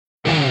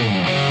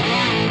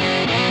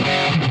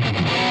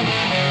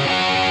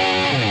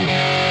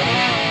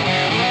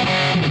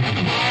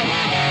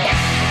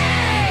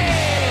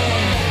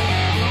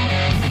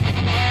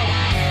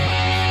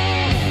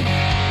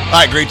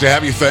Hi, great to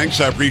have you.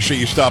 Thanks. I appreciate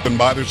you stopping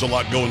by. There's a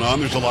lot going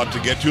on. There's a lot to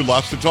get to,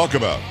 lots to talk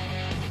about.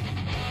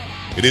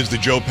 It is the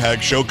Joe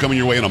Pag Show coming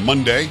your way on a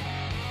Monday.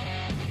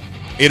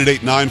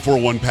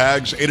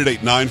 888-941-PAGS,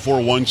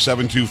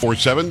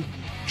 888-941-7247,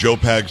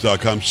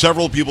 joepags.com.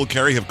 Several people,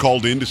 Carrie, have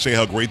called in to say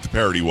how great the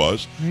parody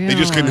was. Really? They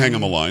just couldn't hang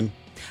on the line.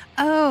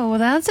 Oh, well,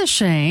 that's a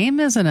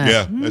shame, isn't it?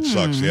 Yeah, that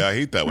sucks. Yeah, I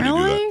hate that when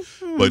Really? you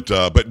do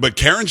that. But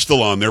Karen's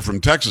still on there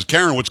from Texas.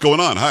 Karen, what's going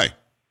on? Hi.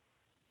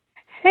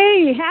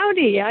 Hey,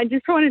 howdy. I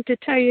just wanted to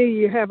tell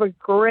you have a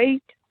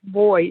great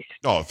voice.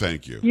 Oh,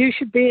 thank you. You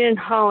should be in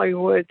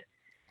Hollywood.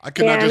 I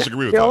cannot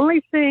disagree with that.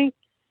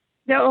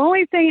 The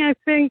only thing I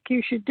think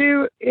you should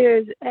do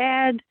is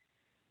add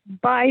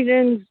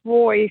Biden's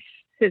voice,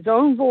 his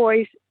own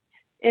voice,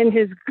 and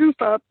his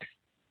goof ups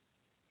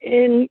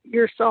in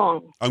your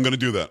song. I'm going to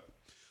do that.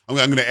 I'm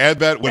going to add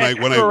that when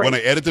I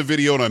edit the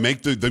video and I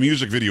make the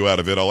music video out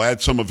of it. I'll add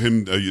some of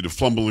him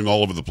fumbling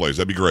all over the place.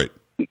 That'd be great.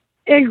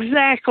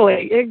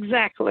 Exactly.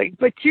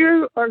 But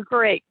you are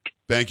great.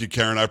 Thank you,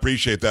 Karen. I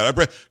appreciate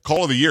that.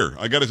 Call of the year.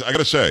 I got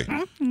to say.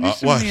 You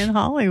should be in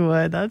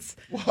Hollywood. That's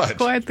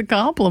quite the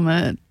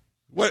compliment.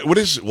 Why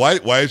does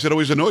it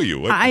always annoy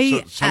you?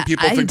 Some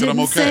people think that I'm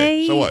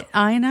okay. So what?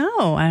 I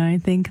know, and I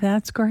think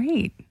that's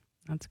great.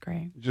 That's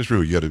great. Just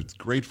true. You had a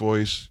great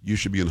voice. You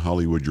should be in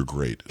Hollywood. You're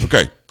great.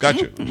 Okay,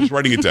 gotcha. I'm just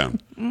writing it down.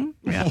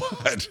 Yeah.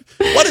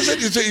 What is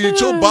it? It's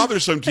so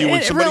bothersome to you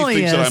when somebody really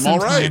thinks that I'm all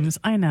right.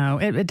 I know.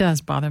 It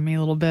does bother me a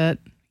little bit.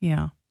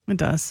 Yeah, it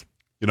does.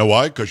 You know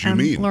why? Because you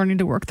mean. I'm learning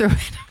to work through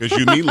it. Because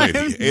you mean, lady.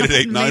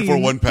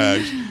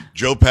 888-941-PAGS,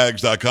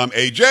 joepags.com.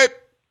 AJ.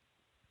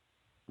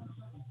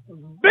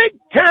 Big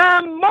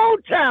time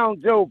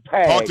Motown Joe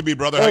Pag. Talk to me,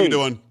 brother. How you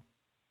doing?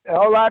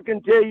 All I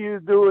can tell you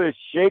to do is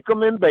shake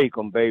 'em and bake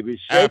 'em, baby.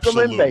 Shake 'em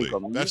and bake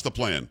 'em. That's the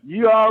plan.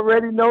 You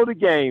already know the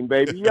game,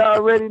 baby. You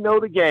already know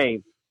the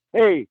game.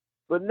 Hey,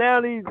 but now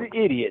these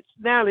idiots.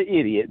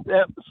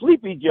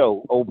 Sleepy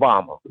Joe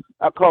Obama.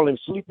 I call him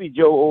Sleepy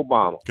Joe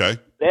Obama. Okay.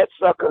 That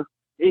sucker,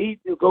 he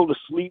would go to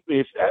sleep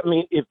if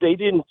they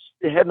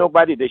had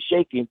nobody to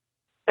shake him.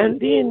 And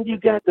then you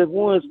got the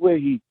ones where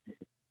he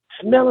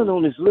smelling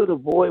on his little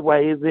boy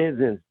while he's in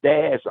his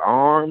dad's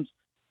arms.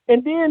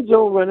 And then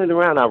Joe running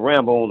around. I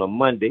ramble on a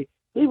Monday.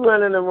 He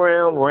running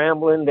around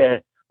rambling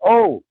that,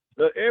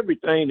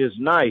 everything is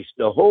nice.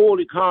 The whole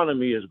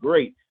economy is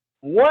great.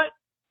 What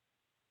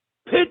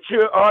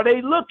picture are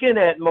they looking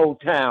at,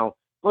 Motown,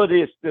 for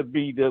this to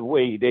be the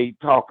way they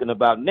talking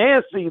about?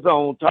 Nancy's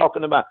on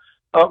talking about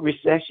a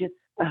recession.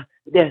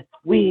 That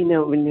we ain't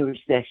no in the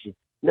recession.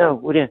 No,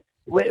 wait.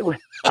 I'm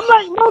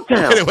like,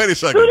 Motown. Wait a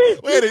second.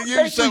 Wait a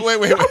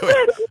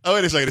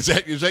second.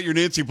 Is that your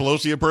Nancy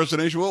Pelosi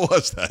impersonation? What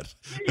was that?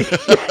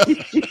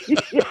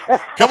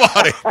 Come on,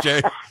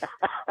 AJ.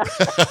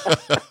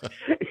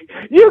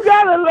 You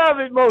gotta love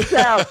it,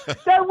 Motown.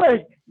 That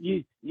way,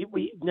 we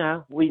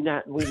not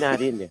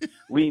in there.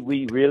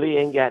 We really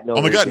ain't got no.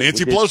 Oh my God,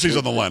 Nancy Pelosi's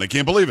on the line. I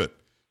can't believe it.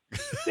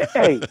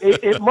 Hey,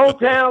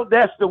 Motown,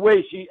 that's the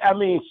way she's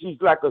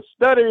like a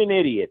stuttering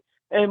idiot.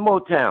 And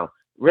Motown,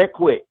 real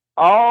quick.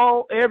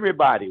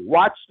 Everybody,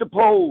 watch the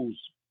polls.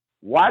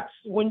 Watch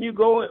when you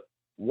go.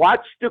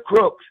 Watch the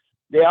crooks.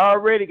 They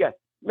already got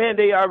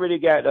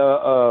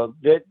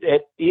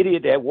that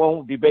idiot that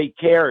won't debate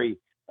Carrie.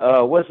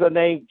 What's her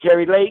name?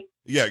 Carrie Lake.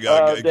 Yeah,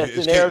 that's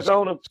in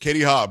Arizona. It's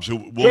Katie Hobbs,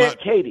 who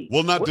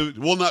will not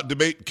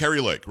debate Carrie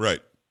Lake,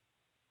 right?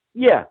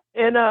 Yeah,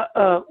 and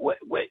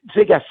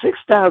they got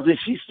 6,000.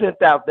 She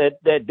sent out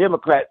that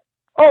Democrat.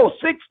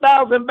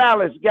 6,000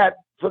 ballots got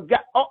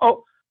forgot.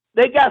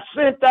 They got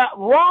sent out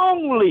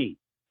wrongly.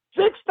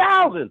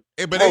 6,000.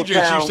 Hey, but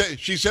AJ,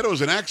 she said it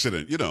was an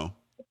accident,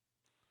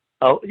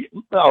 Oh,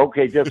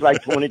 okay, just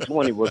like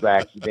 2020 was an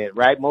accident,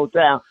 right,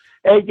 Motown?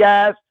 Hey,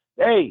 guys,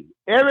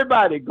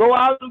 everybody, go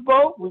out and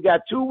vote. We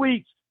got 2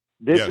 weeks.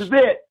 This is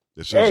it.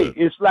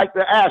 It's like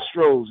the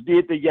Astros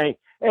did the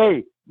Yankees.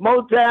 Hey,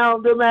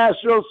 Motown, them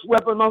Astros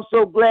swept them. I'm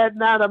so glad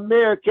now the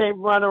mayor can't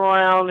run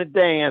around and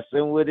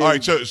dancing with it. All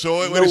right, so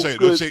wait a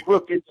second. Let's say,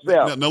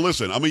 now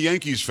listen, I'm a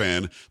Yankees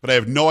fan, but I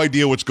have no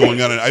idea what's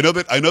going on. I know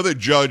that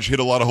Judge hit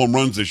a lot of home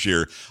runs this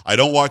year. I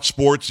don't watch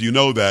sports. You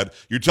know that.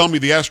 You're telling me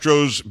the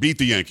Astros beat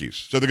the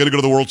Yankees, so they're going to go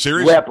to the World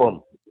Series? Swept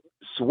them.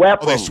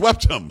 They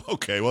swept them.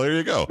 Okay, well, there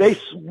you go. They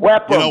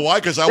swept them. You know why?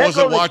 Because I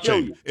wasn't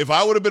watching. If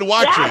I would have been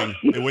watching,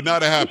 it would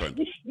not have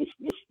happened.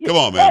 Come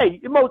on, man. Hey,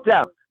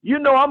 Motown. You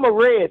know I'm a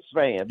Reds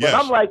fan, but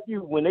I'm like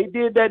you. When they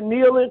did that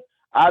kneeling,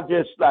 I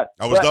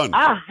was done.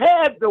 I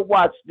had to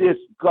watch this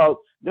because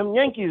them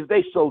Yankees,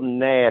 they so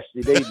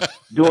nasty. They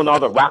doing all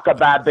the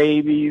rockabye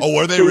babies. Oh,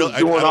 were they really?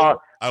 I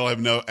have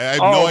no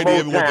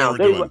idea what they were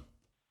doing.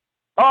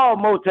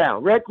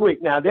 Motown, real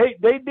quick. Now they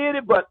did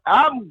it, but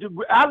I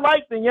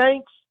like the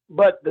Yanks.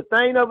 But the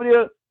thing over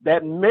there,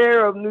 that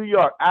mayor of New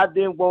York, I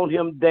didn't want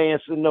him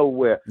dancing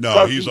nowhere.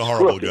 No, he's a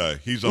horrible guy.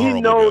 He's a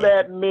horrible guy.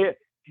 That mayor.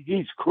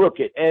 He's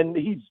crooked, and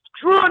he's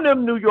screwing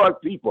them New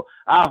York people.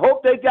 I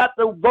hope they got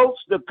the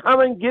votes to come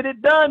and get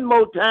it done,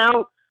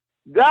 Motown.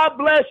 God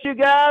bless you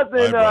guys,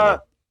 and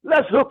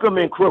let's hook them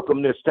and crook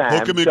them this time.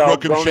 Hook them and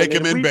crook them, shake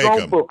them and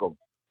bake them.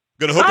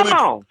 Gonna hook him in.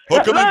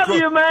 Hook him love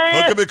and you, man.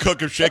 Hook him and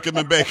cook him, shake him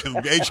and bake him.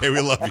 AJ,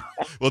 we love you.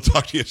 We'll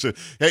talk to you soon.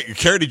 Hey,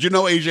 Carrie, did you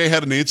know AJ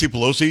had a Nancy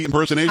Pelosi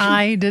impersonation?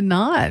 I did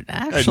not,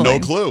 actually. I had no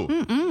clue.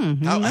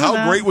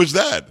 How great was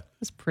that?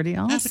 It's pretty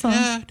awesome.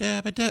 I'm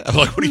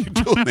like, what are you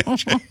doing,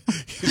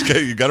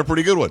 AJ? You got a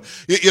pretty good one.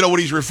 You know, what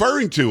he's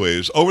referring to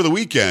is, over the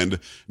weekend,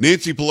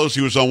 Nancy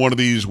Pelosi was on one of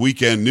these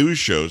weekend news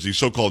shows, these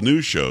so-called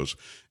news shows,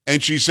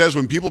 and she says,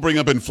 when people bring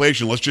up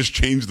inflation, let's just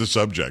change the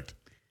subject.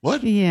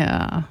 What?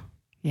 Yeah.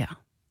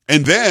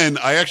 And then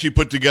I actually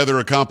put together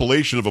a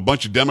compilation of a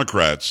bunch of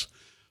Democrats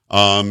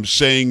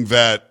saying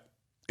that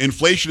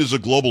inflation is a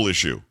global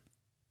issue.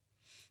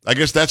 I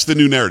guess that's the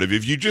new narrative.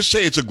 If you just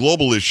say it's a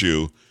global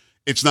issue,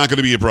 it's not going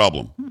to be a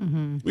problem.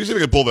 Let me see if I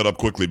can pull that up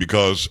quickly,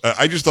 because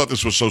I just thought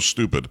this was so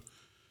stupid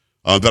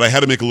that I had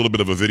to make a little bit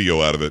of a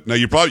video out of it. Now,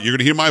 you're going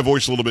to hear my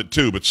voice a little bit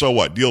too, but so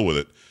what? Deal with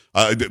it.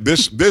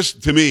 This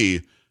to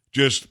me,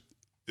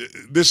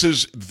 this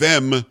is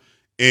them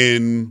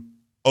in,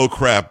 oh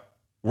crap,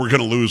 we're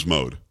going to lose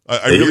mode.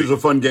 Here's a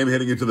fun game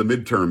heading into the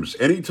midterms.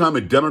 Anytime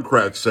a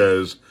Democrat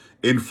says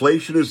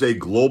inflation is a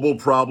global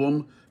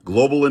problem,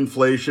 global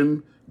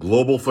inflation,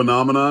 global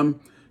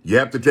phenomenon, you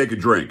have to take a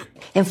drink.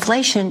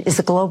 Inflation is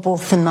a global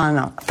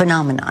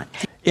phenomenon.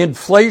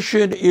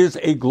 Inflation is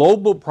a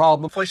global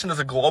problem. Inflation is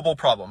a global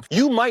problem.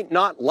 You might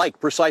not like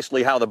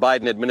precisely how the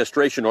Biden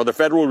administration or the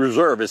Federal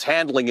Reserve is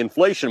handling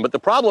inflation, but the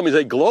problem is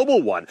a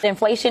global one.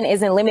 Inflation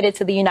isn't limited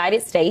to the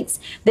United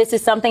States. This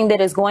is something that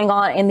is going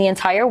on in the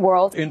entire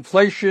world.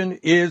 Inflation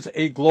is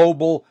a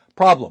global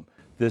problem.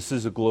 This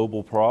is a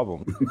global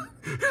problem.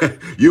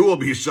 You will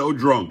be so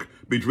drunk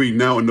between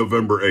now and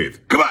November 8th.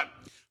 Come on.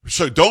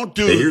 So don't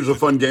do. Here's a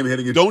fun game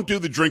heading in. Don't do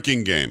the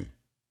drinking game.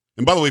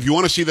 And by the way, if you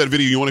want to see that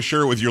video, you want to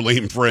share it with your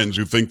lame friends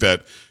who think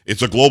that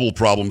it's a global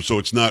problem, so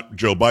it's not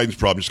Joe Biden's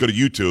problem, just go to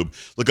YouTube,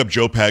 look up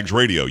Joe Pags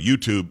Radio.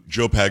 YouTube,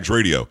 Joe Pags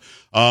Radio.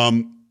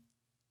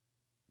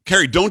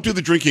 Carrie, don't do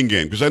the drinking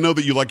game, because I know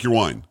that you like your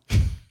wine.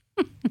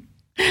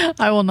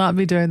 I will not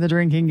be doing the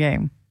drinking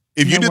game.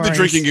 If you did the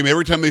drinking game,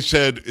 every time they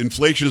said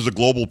inflation is a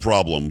global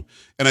problem,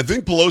 and I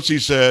think Pelosi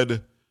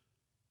said,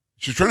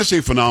 she was trying to say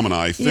phenomena,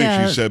 I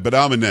think she said, but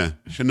I'm in there.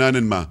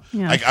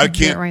 I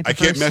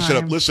can't mess it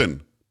up.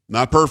 Listen.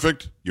 Not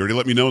perfect. You already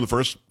let me know in the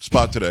first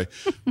spot today.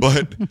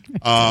 But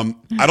I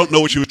don't know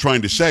what she was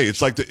trying to say.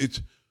 It's like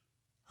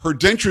her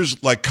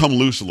dentures like come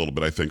loose a little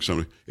bit, I think.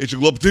 It's a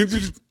global.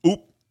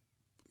 Oop.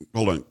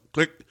 Hold on.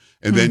 Click.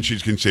 And then she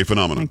can say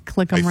phenomenon.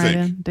 Click them right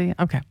in. Do you?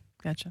 Okay.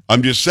 Gotcha.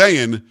 I'm just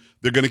saying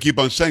they're going to keep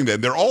on saying that.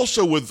 And they're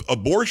also with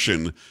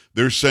abortion.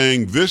 They're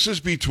saying this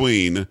is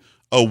between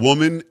a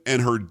woman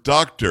and her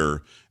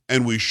doctor,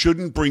 and we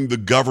shouldn't bring the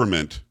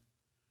government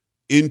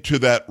into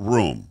that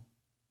room.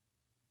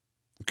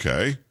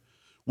 Okay.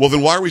 Well,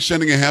 then why are we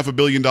sending $500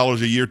 million a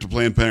year to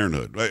Planned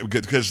Parenthood? Right?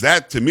 Because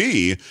that, to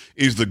me,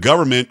 is the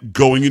government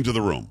going into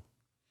the room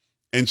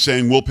and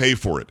saying we'll pay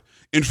for it.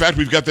 In fact,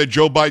 we've got that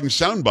Joe Biden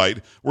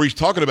soundbite where he's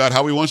talking about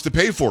how he wants to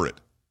pay for it,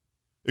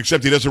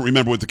 except he doesn't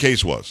remember what the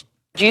case was.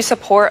 Do you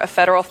support a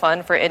federal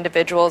fund for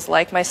individuals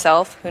like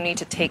myself who need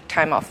to take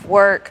time off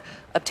work,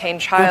 obtain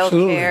child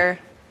care?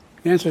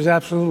 The answer is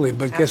absolutely.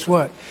 But guess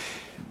what?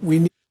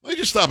 Let me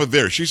just stop it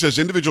there. She says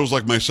individuals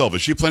like myself.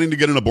 Is she planning to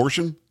get an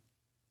abortion?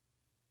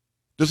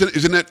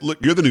 Isn't that,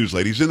 look, you're the news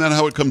lady, isn't that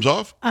how it comes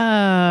off?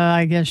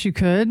 I guess you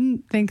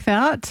could think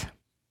that.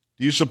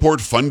 Do you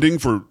support funding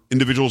for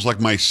individuals like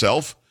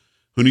myself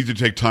who need to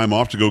take time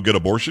off to go get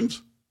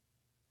abortions?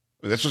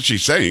 That's what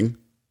she's saying.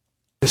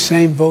 The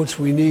same votes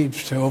we need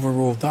to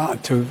overrule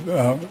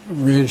to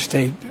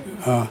reinstate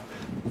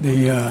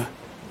the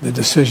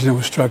decision that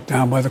was struck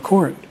down by the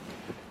court.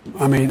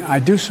 I mean, I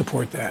do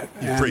support that.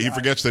 He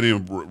forgets the name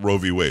of Roe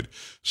v. Wade.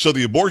 So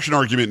the abortion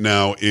argument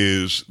now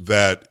is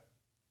that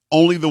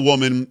only the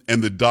woman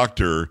and the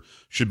doctor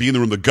should be in the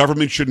room. The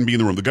government shouldn't be in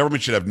the room. The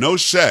government should have no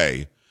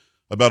say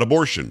about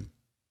abortion.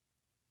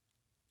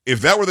 If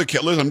that were the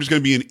case, listen, I'm just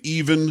going to be an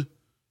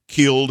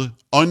even-keeled,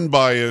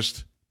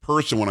 unbiased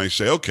person when I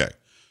say, okay,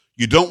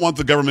 you don't want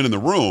the government in the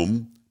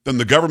room, then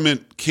the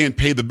government can't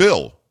pay the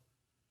bill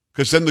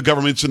because then the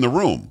government's in the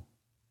room.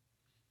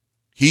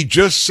 He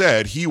just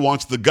said he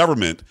wants the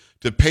government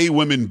to pay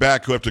women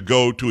back who have to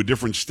go to a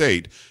different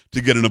state to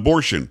get an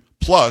abortion.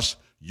 Plus,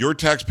 your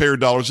taxpayer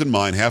dollars and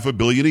mine, $500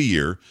 million a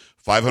year,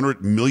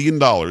 $500 million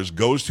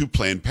goes to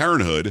Planned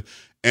Parenthood.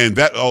 And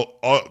that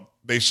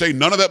they say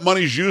none of that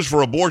money is used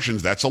for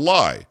abortions. That's a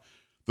lie.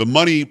 The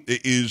money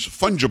is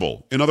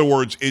fungible. In other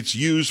words, it's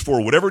used for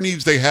whatever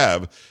needs they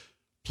have.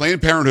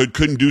 Planned Parenthood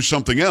couldn't do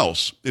something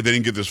else if they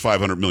didn't get this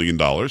 $500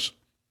 million.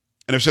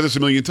 And I've said this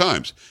a million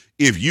times.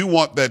 If you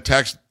want that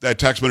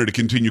tax money to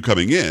continue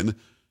coming in,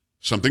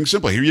 something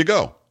simple. Here you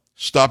go.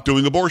 Stop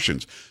doing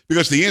abortions.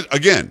 Because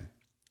again,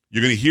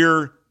 you're going to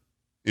hear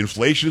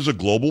inflation is a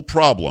global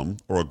problem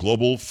or a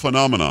global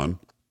phenomenon.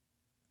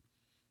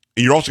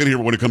 And you're also going to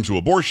hear when it comes to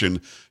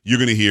abortion, you're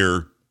going to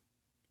hear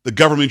the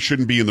government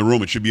shouldn't be in the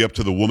room. It should be up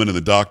to the woman and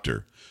the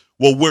doctor.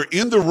 Well, we're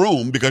in the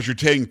room because you're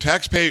taking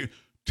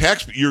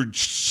you're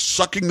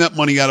sucking that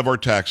money out of our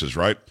taxes,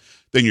 right?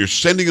 then you're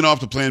sending it off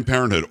to Planned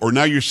Parenthood, or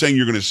now you're saying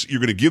you're going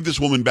to give this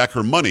woman back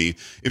her money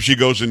if she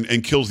goes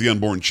and kills the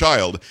unborn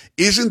child.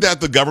 Isn't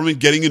that the government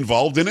getting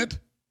involved in it?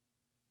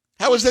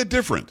 How is that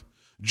different?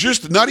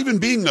 Just not even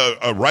being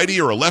a righty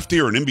or a lefty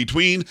or an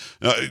in-between.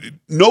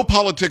 No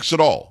politics at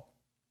all.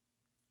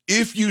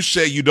 If you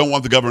say you don't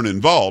want the government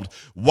involved,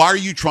 why are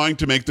you trying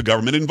to make the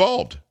government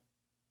involved?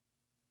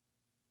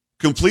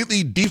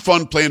 Completely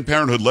defund Planned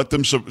Parenthood. Let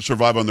them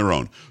survive on their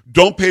own.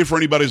 Don't pay for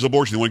anybody's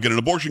abortion. They want to get an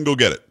abortion, go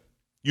get it.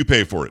 You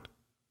pay for it.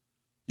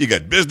 You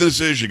got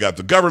businesses, you got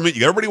the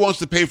government, everybody wants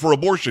to pay for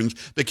abortions.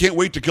 They can't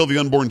wait to kill the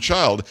unborn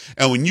child.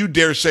 And when you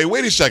dare say,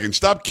 wait a second,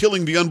 stop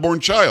killing the unborn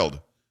child.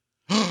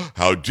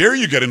 How dare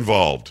you get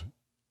involved?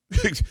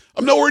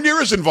 I'm nowhere near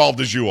as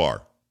involved as you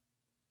are.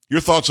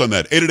 Your thoughts on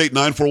that?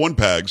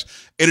 888-941-PAGS,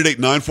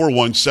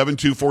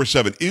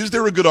 888-941-7247. Is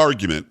there a good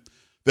argument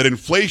that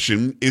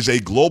inflation is a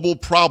global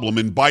problem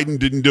and Biden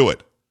didn't do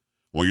it?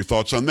 Well, your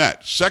thoughts on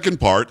that. Second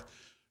part,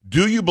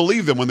 do you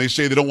believe them when they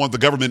say they don't want the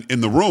government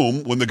in the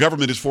room when the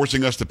government is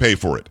forcing us to pay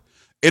for it?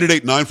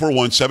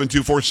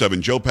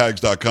 888-941-7247,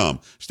 joepags.com.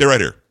 Stay right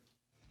here.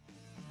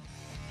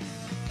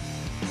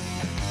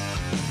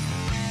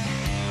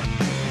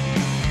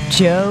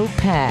 Joe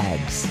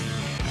Pags.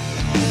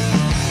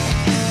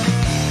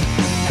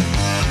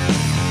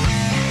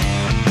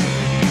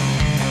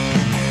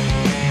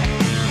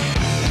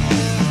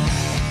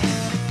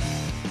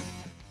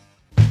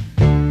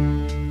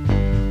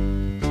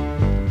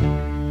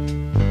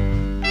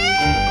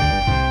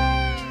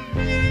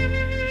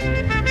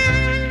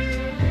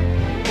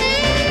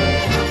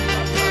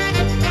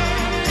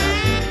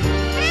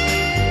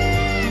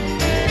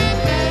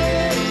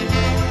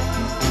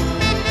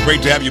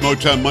 Great to have you,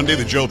 Motown Monday,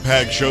 the Joe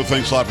Pags Show.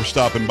 Thanks a lot for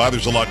stopping by.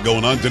 There's a lot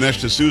going on.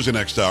 Dinesh D'Souza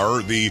next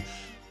hour. The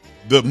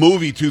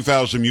movie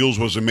 2,000 Mules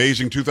was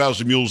amazing.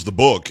 2,000 Mules, the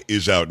book,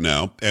 is out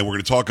now, and we're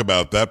going to talk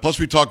about that. Plus,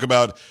 we talk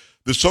about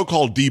the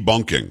so-called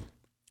debunking.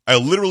 I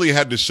literally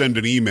had to send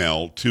an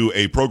email to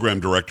a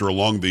program director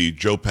along the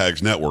Joe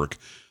Pags network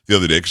the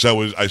other day because I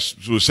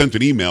was sent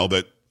an email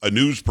that a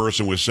news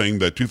person was saying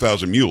that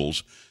 2,000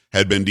 Mules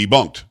had been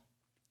debunked.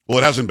 Well,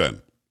 it hasn't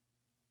been.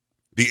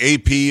 The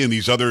AP and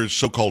these other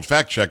so-called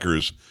fact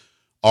checkers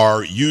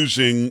are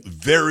using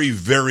very,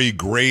 very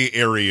gray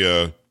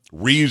area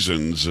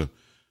reasons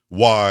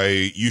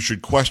why you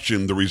should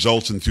question the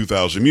results in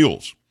 2,000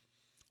 Mules.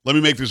 Let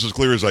me make this as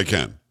clear as I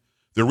can.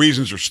 The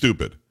reasons are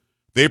stupid.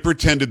 They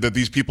pretended that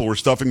these people were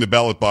stuffing the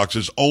ballot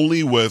boxes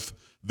only with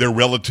their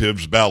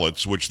relatives'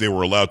 ballots, which they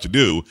were allowed to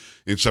do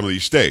in some of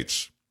these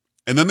states.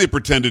 And then they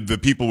pretended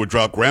that people would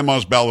drop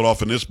grandma's ballot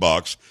off in this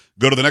box,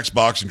 go to the next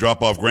box and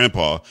drop off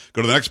grandpa,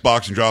 go to the next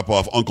box and drop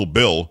off Uncle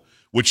Bill,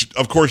 which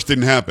of course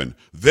didn't happen.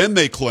 Then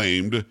they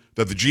claimed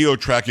that the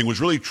geo-tracking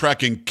was really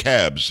tracking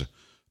cabs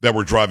that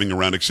were driving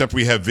around, except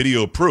we have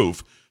video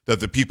proof that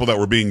the people that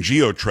were being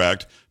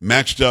geo-tracked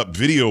matched up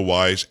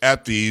video-wise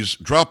at these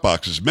drop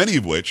boxes, many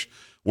of which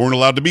weren't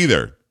allowed to be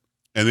there.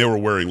 And they were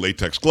wearing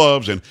latex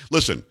gloves. And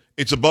listen,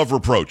 it's above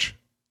reproach.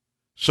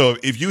 So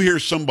if you hear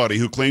somebody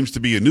who claims to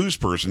be a news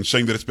person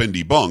saying that it's been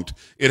debunked,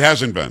 it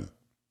hasn't been.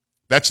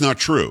 That's not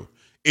true.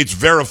 It's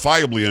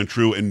verifiably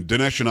untrue, and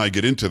Dinesh and I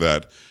get into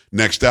that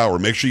next hour.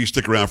 Make sure you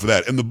stick around for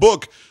that. And the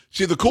book,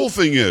 see, the cool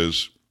thing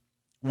is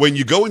when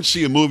you go and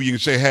see a movie, you can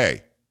say,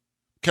 hey,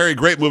 Carrie,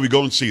 great movie,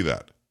 go and see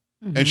that.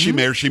 Mm-hmm. And she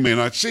may or she may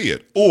not see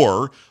it.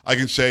 Or I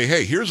can say,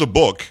 hey, here's a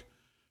book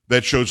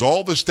that shows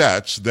all the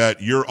stats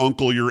that your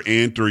uncle, your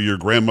aunt, or your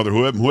grandmother,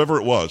 whoever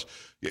it was,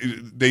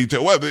 they say,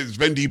 well, it's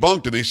been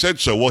debunked, and they said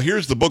so. Well,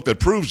 here's the book that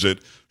proves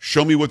it.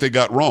 Show me what they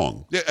got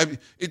wrong. Yeah, I mean,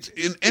 it's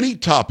in any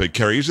topic,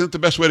 Carrie. Isn't it the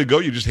best way to go?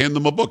 You just hand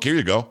them a book. Here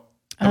you go.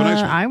 Have a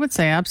nice one. I would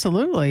say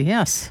absolutely,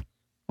 yes.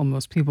 Will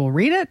most people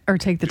read it or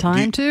take the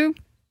time to?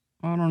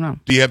 I don't know.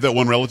 Do you have that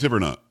one relative or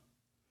not?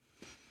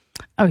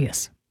 Oh,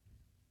 yes.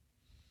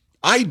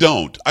 I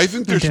don't. I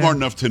think they're smart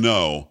enough to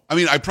know. I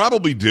mean, I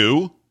probably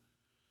do,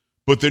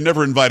 but they're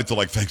never invited to,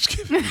 like,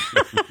 Thanksgiving.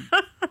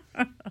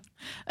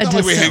 Not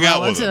like we hang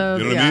out with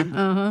them. You know what I mean?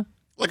 Uh-huh.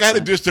 Like I had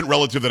a distant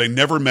relative that I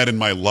never met in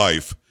my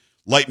life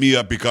light me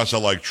up because I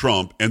like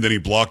Trump, and then he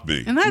blocked me.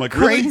 Isn't that like,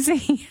 crazy?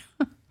 Really?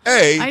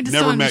 A, I just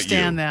never don't met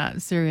understand you.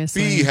 that,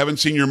 seriously. B, haven't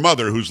seen your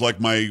mother, who's like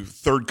my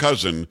third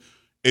cousin,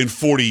 in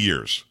 40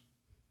 years.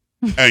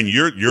 And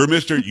you're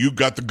Mr. You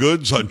got the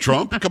goods on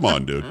Trump? Come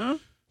on, dude.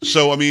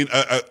 So, I mean,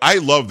 I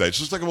love that. It's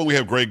just like when we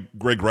have Greg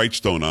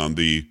Wrightstone on,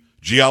 the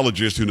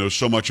geologist who knows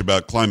so much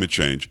about climate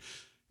change.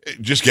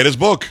 Just get his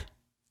book.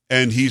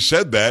 And he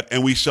said that,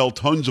 and we sell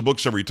tons of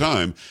books every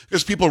time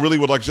because people really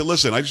would like to say,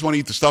 listen, I just want to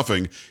eat the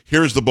stuffing.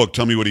 Here's the book.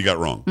 Tell me what he got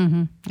wrong.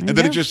 Mm-hmm. And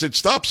then it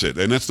stops it,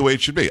 and that's the way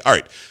it should be. All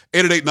right,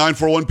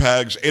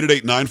 888-941-PAGS,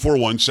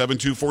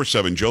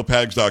 888-941-7247,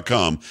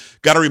 joepags.com.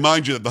 Got to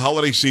remind you that the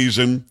holiday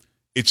season,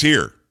 it's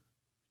here.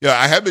 Yeah,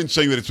 I have been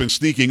saying that it's been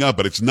sneaking up,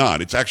 but it's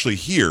not. It's actually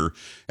here.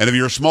 And if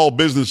you're a small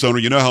business owner,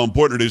 you know how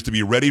important it is to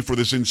be ready for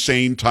this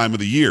insane time of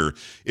the year.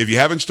 If you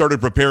haven't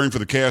started preparing for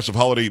the chaos of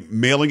holiday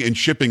mailing and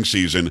shipping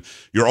season,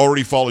 you're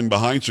already falling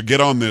behind. So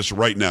get on this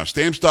right now.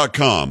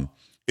 Stamps.com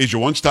is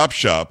your one-stop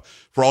shop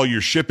for all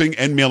your shipping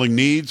and mailing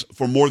needs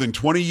for more than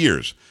 20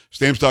 years.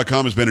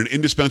 Stamps.com has been an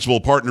indispensable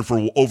partner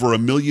for over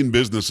 1 million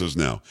businesses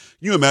now. Can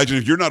you imagine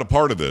if you're not a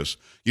part of this,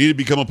 you need to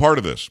become a part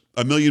of this.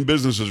 1 million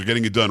businesses are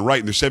getting it done right,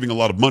 and they're saving a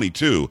lot of money,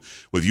 too,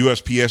 with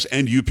USPS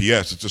and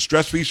UPS. It's a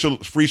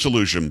stress-free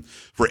solution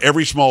for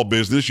every small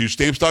business. Use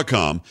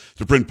Stamps.com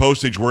to print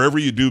postage wherever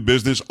you do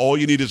business. All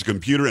you need is a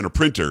computer and a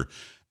printer.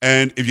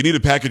 And if you need a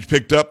package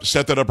picked up,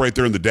 set that up right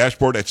there in the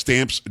dashboard at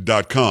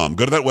Stamps.com.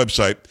 Go to that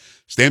website,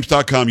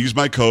 Stamps.com. Use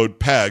my code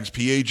PAGS,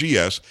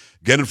 P-A-G-S.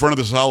 Get in front of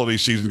this holiday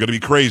season. It's going to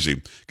be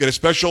crazy. Get a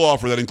special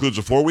offer that includes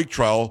a 4-week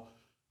trial,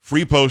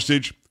 free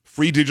postage,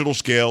 free digital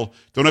scale.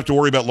 Don't have to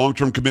worry about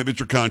long-term commitments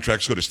or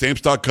contracts. Go to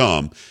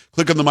Stamps.com.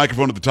 Click on the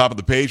microphone at the top of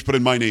the page. Put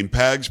in my name,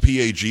 PAGS,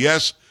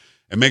 P-A-G-S,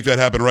 and make that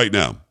happen right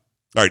now.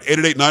 All right,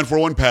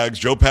 888-941-PAGS,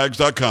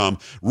 joepags.com.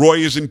 Roy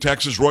is in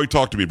Texas. Roy,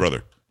 talk to me,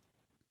 brother.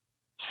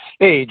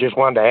 Hey, just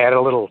wanted to add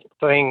a little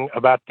thing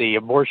about the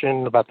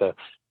abortion, about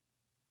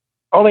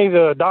only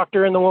the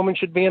doctor and the woman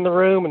should be in the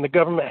room and the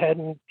government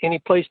hadn't any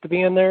place to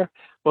be in there.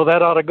 Well,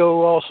 that ought to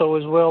go also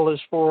as well as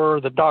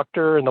for the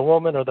doctor and the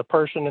woman or the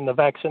person in the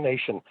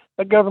vaccination.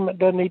 The government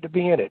doesn't need to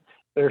be in it.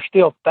 There's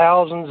still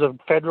thousands of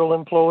federal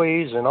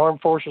employees and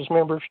armed forces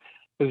members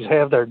who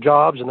have their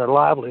jobs and their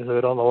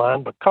livelihood on the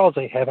line because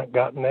they haven't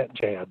gotten that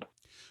jab.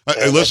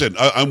 Listen,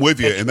 I'm with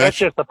you. And that's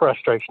just the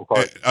frustration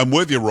part. I'm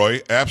with you,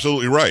 Roy.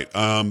 Absolutely right.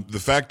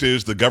 The fact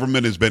is the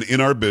government has been in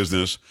our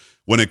business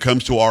when it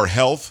comes to our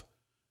health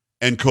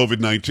and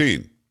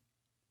COVID-19.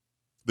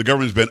 The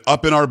government's been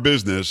up in our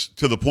business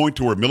to the point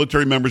to where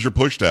military members are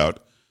pushed out.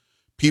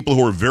 People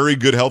who are very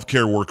good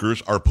healthcare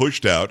workers are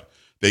pushed out.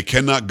 They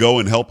cannot go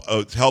and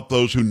help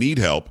those who need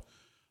help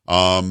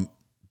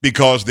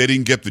because they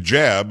didn't get the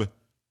jab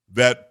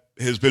that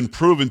has been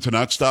proven to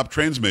not stop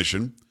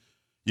transmission.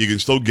 You can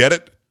still get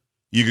it.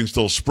 You can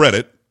still spread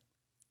it.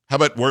 How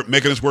about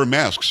making us wear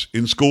masks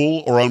in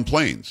school or on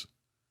planes?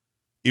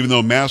 Even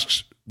though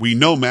we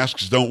know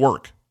masks don't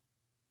work.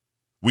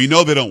 We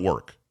know they don't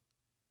work.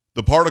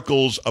 The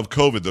particles of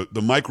COVID,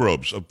 the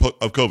microbes of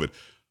COVID,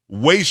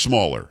 way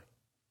smaller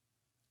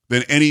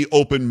than any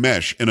open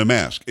mesh in a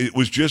mask. It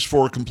was just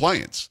for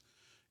compliance.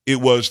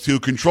 It was to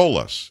control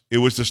us. It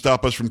was to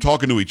stop us from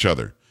talking to each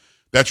other.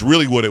 That's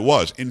really what it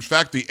was. In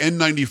fact, the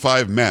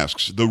N95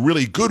 masks, the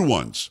really good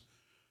ones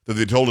that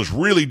they told us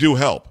really do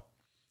help,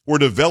 were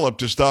developed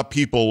to stop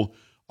people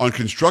on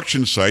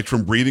construction sites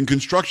from breathing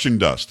construction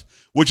dust,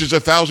 which is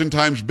 1,000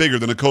 times bigger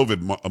than a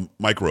COVID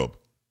microbe.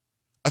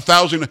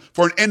 1,000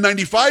 for an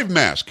N95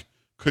 mask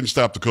couldn't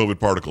stop the COVID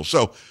particles.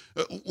 So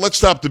let's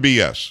stop the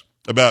BS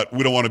about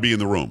we don't want to be in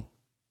the room.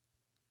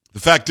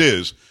 The fact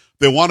is,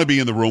 they want to be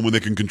in the room when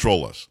they can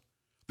control us.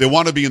 They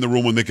want to be in the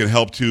room when they can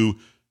help to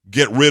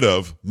get rid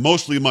of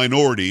mostly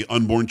minority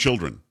unborn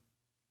children.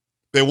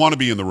 They want to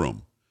be in the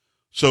room.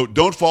 So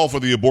don't fall for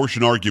the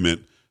abortion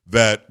argument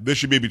that this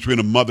should be between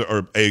a mother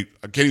or I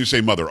can't even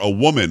say mother, a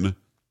woman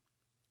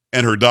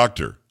and her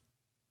doctor.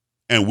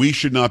 And we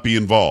should not be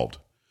involved.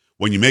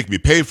 When you make me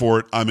pay for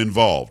it, I'm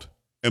involved.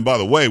 And by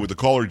the way, what the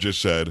caller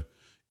just said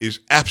is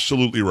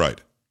absolutely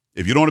right.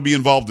 If you don't want to be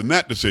involved in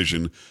that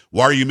decision,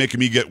 why are you making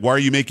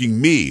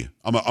me?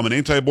 I'm an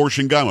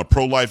anti-abortion guy. I'm a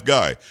pro-life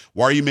guy.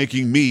 Why are you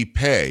making me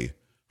pay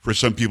for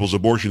some people's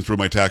abortion through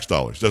my tax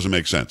dollars? Doesn't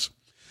make sense.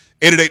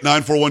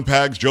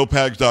 888-941-PAGS,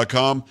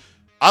 joepags.com.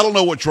 I don't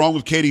know what's wrong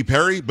with Katy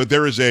Perry, but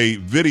there is a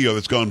video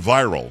that's gone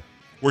viral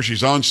where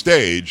she's on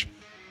stage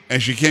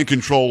and she can't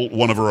control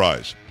one of her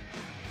eyes.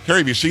 Carrie,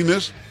 have you seen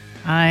this?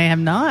 I have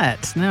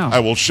not, no.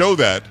 I will show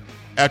that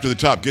after the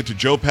top. Get to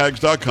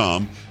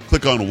joepags.com.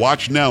 Click on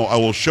Watch Now. I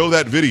will show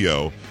that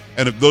video.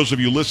 And if those of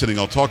you listening,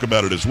 I'll talk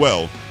about it as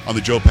well on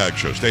the Joe Pags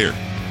Show. Stay here.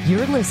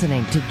 You're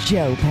listening to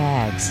Joe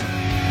Pags.